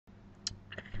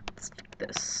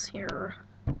this here.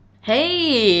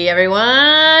 Hey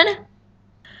everyone!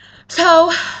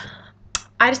 So,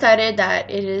 I decided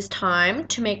that it is time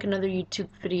to make another YouTube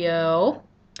video.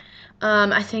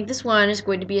 I think this one is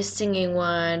going to be a singing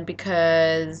one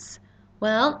because,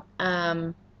 well,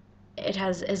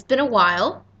 it's been a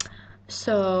while,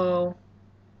 so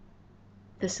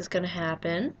this is gonna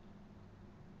happen.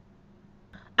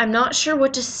 I'm not sure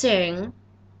what to sing,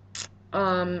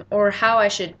 or how I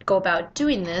should go about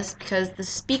doing this because the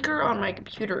speaker on my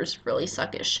computer is really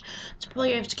suckish. So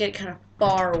probably I have to get it kind of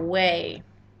far away,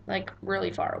 like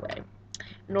really far away,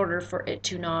 in order for it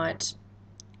to not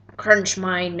crunch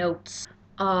my notes.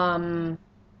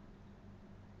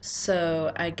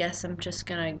 So I guess I'm just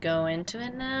gonna go into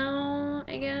it now,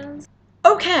 I guess.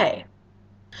 Okay,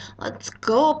 let's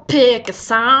go pick a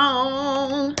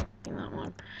song. That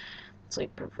one, it's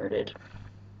like perverted.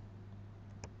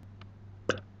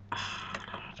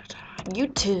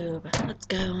 YouTube. Let's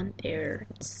go on there.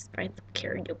 Let's find some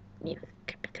karaoke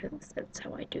music because that's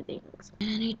how I do things.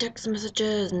 Any text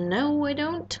messages? No, I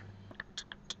don't.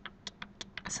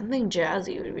 Something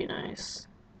jazzy would be nice.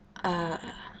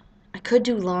 I could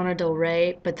do Lana Del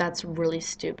Rey, but that's really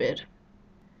stupid.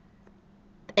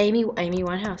 Amy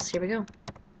Winehouse. Here we go.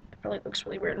 It probably looks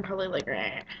really weird and probably like,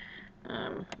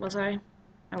 was I?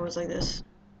 I was like this.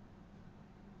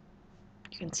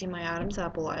 You can see my Adam's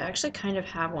apple. I actually kind of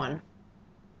have one.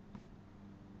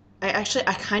 I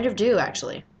kind of do,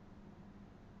 actually.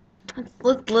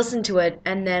 Let's listen to it,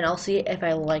 and then I'll see if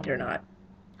I like it or not.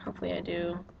 Hopefully I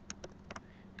do.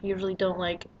 I usually don't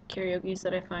like karaoke's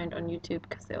that I find on YouTube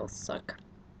because they all suck.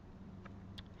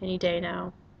 Any day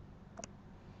now.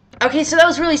 Okay, so that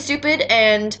was really stupid,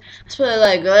 and I was really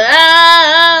like,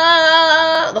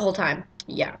 the whole time.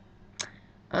 Yeah.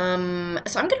 So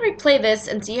I'm gonna replay this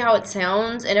and see how it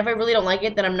sounds, and if I really don't like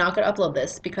it, then I'm not gonna upload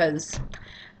this because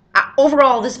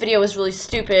overall, this video was really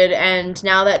stupid, and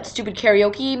now that stupid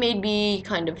karaoke made me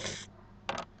kind of...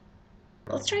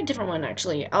 Let's try a different one,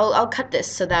 actually. I'll cut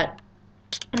this so that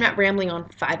I'm not rambling on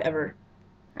 5 ever.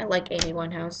 I like Amy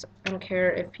Winehouse. I don't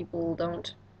care if people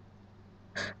don't.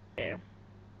 Okay.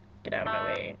 Get out of my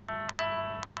way.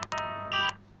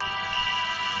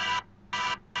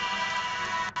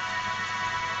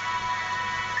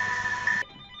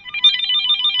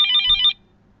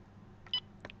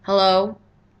 Hello?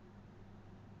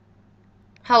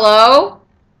 Hello?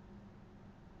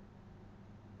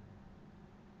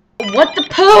 What the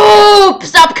poop?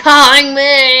 Stop calling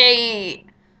me!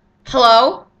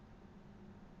 Hello?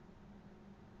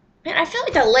 Man, I feel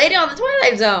like a lady on the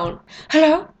Twilight Zone.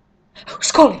 Hello?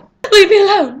 Who's calling? Leave me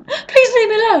alone. Please leave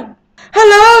me alone.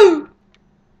 Hello?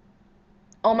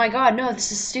 Oh my god, no,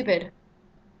 this is stupid.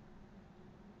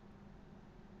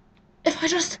 If I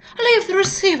just leave the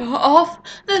receiver off,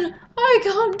 then I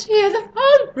can't hear the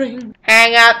phone ring.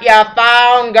 Hang up your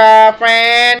phone,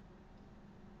 girlfriend.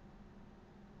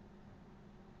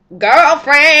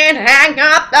 Girlfriend, hang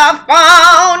up the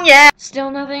phone, yeah.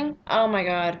 Still nothing? Oh my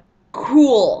god.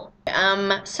 Cool.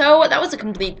 So that was a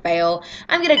complete fail.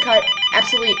 I'm gonna cut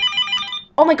absolutely...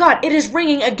 Oh my god, it is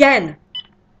ringing again.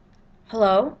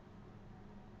 Hello?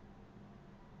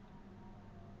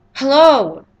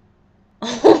 Hello?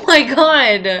 Oh my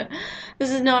god. This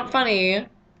is not funny.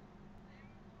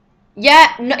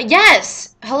 Yeah, no,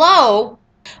 yes. Hello?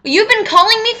 You've been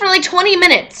calling me for like 20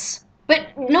 minutes. But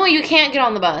no, you can't get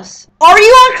on the bus. Are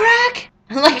you on crack?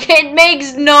 Like, it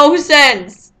makes no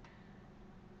sense.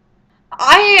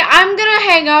 I'm gonna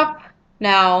hang up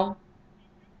now.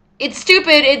 It's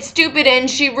stupid, and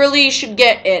she really should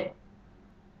get it.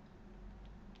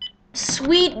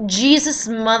 Sweet Jesus,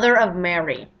 Mother of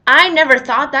Mary. I never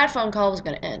thought that phone call was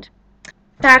gonna end.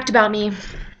 Fact about me,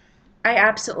 I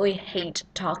absolutely hate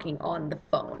talking on the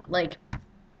phone. Like,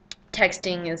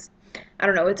 texting is, I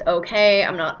don't know, it's okay.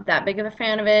 I'm not that big of a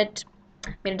fan of it.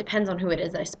 I mean, it depends on who it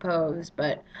is, I suppose,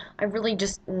 but I really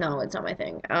just, no, it's not my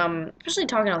thing. Especially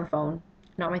talking on the phone,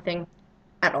 not my thing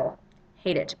at all.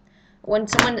 Hate it. When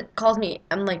someone calls me,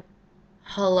 I'm like,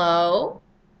 hello?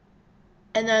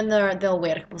 And then they'll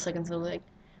wait a couple seconds and they'll be like,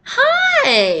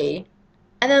 hi!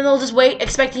 And then they'll just wait,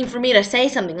 expecting for me to say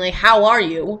something like, how are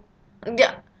you?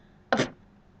 Yeah. I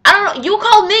don't know, you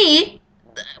called me!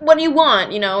 What do you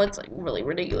want? You know, it's like really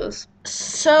ridiculous.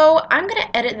 So, I'm gonna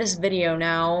edit this video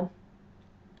now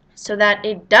so that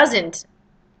it doesn't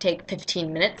take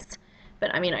 15 minutes.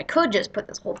 But, I mean, I could just put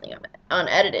this whole thing up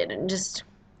unedited and just,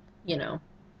 you know,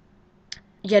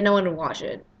 yeah, no one would watch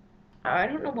it. I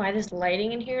don't know why this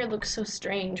lighting in here looks so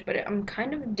strange, but I'm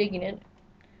kind of digging it.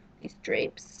 These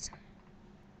drapes.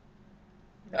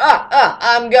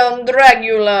 I'm Count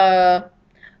Dracula.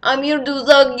 I'm here to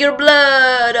suck your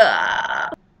blood.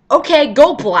 Okay,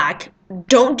 go black.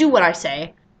 Don't do what I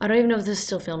say. I don't even know if this is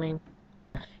still filming.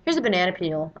 Here's a banana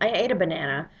peel. I ate a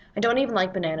banana. I don't even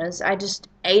like bananas. I just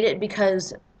ate it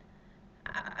because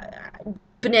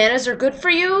bananas are good for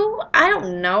you? I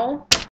don't know.